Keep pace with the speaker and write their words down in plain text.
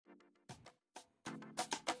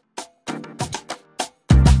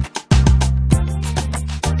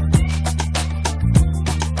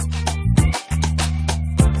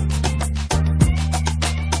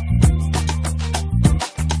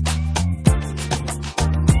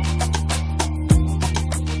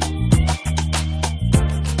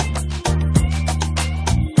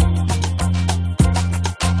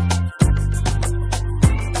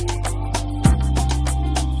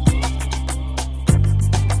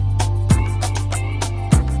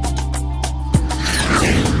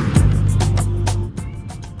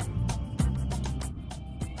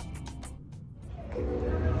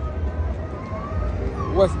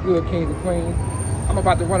good, kings and queens? I'm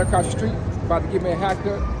about to run across the street, about to give me a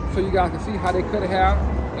haircut so you guys can see how they cut a hair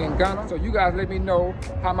in Ghana. So you guys let me know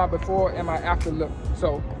how my before and my after look.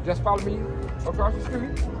 So just follow me across the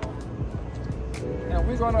street and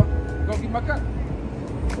we're gonna go get my cut.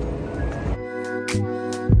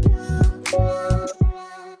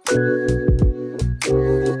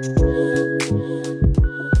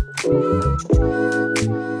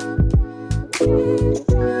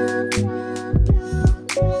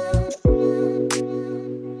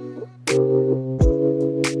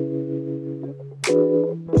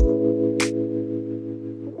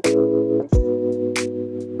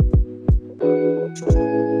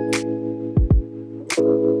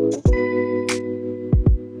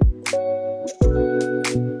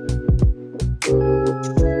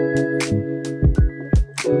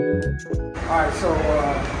 Alright, so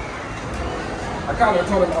I kind of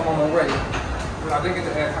told him I'm on my way, but I didn't get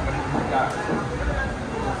to ask how many people got.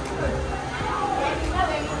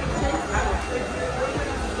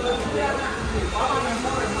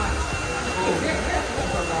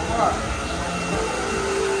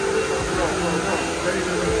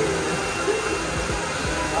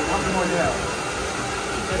 How many more do you have?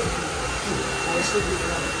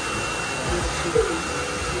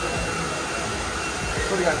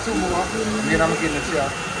 So we got 2 more, and then I'm gonna get in the chair.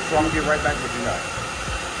 So I'm gonna get right back with you now.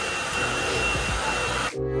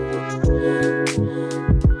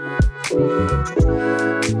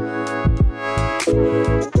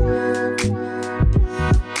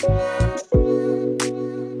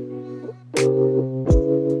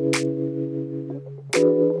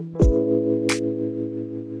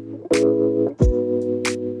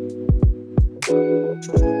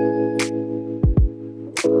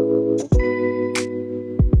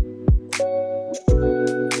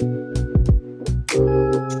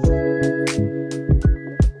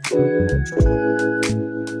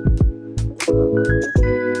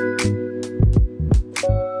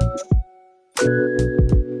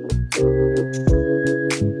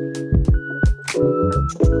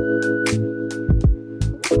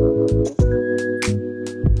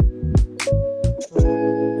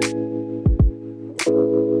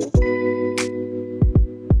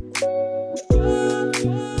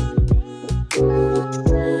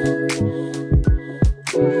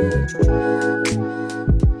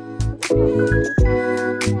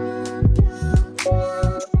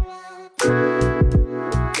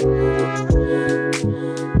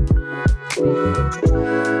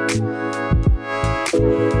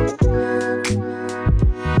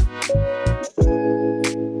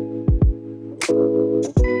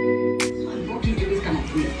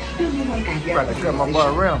 About to cut my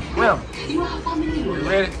boy Rim. You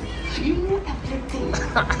ready?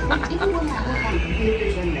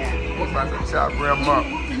 We're about to chop Rim up.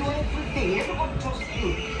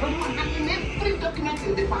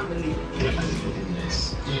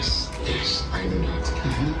 Yes, I know that.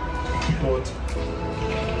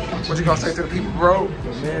 What you gonna say to the people, bro?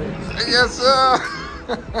 Yes, sir.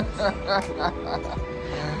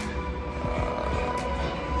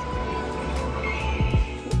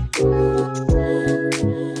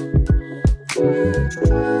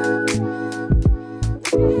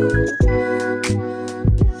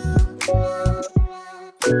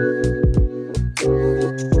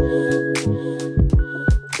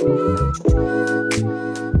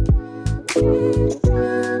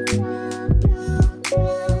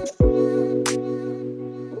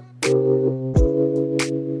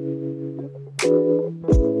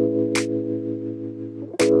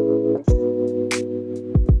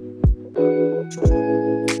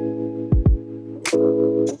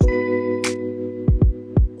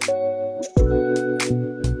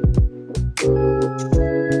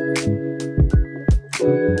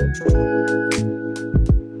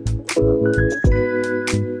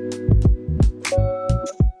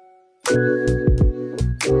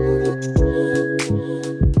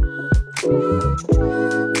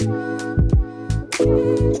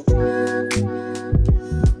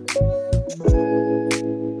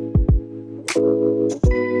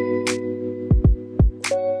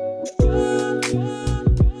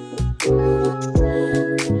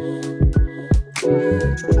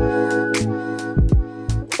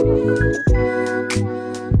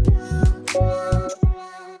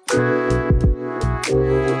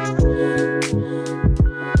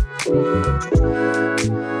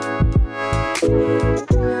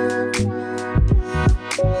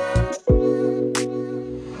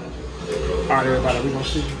 Alright, everybody, we're gonna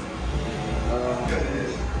see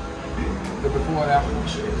the before and after. You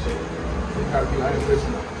gotta be honest with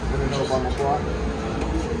you. Let me know about my boy.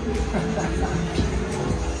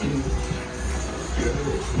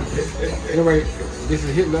 Anyway, this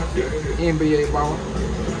is Hitler, NBA Barber.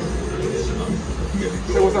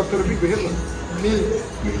 Say what's up to the people, Hitler. Me.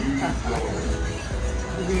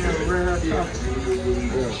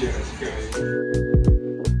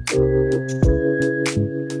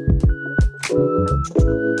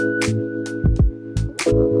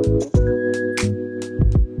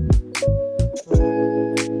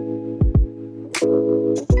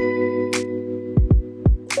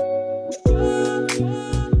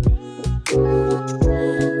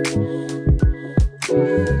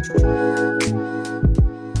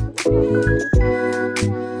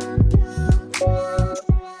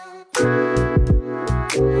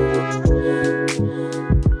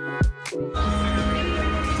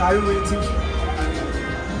 Are you waiting?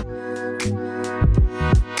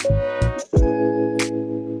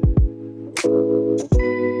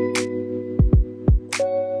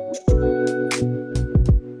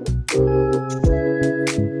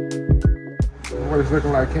 What it's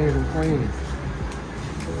looking like, kings and queens.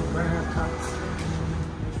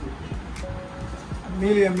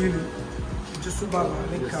 Million. Ejisu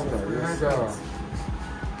Barbershop. Yes, sir.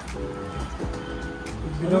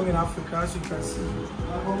 We belong in Africa, as you can see.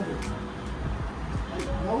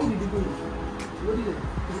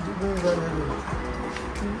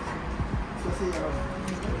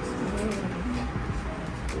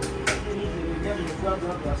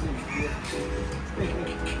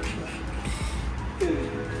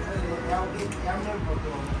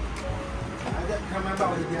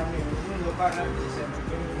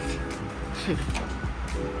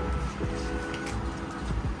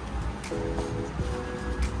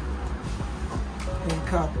 In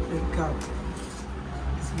cap.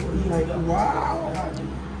 It's like, wow.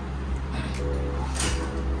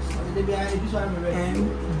 NBA Ejisu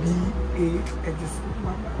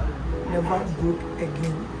Barbershop. Never broke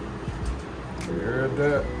again. You heard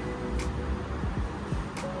that?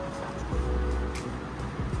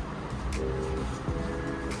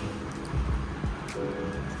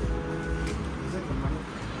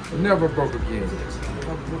 Never broke again.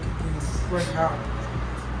 Never broke again. Work hard.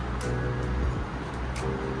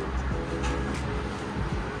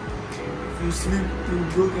 If you sleep, you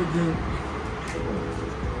broke again.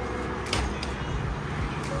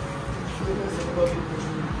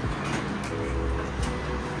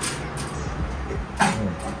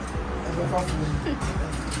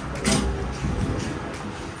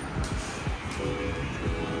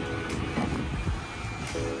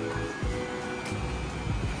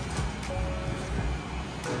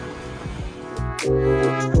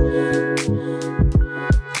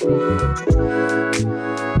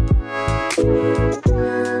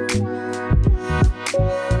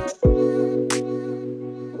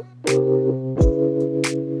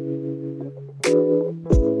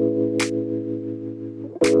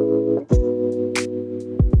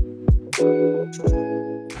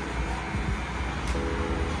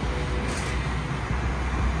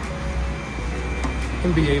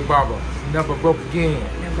 NBA Barber, never broke again.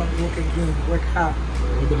 Never broke again. Work hard.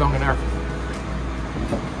 We belong in Africa.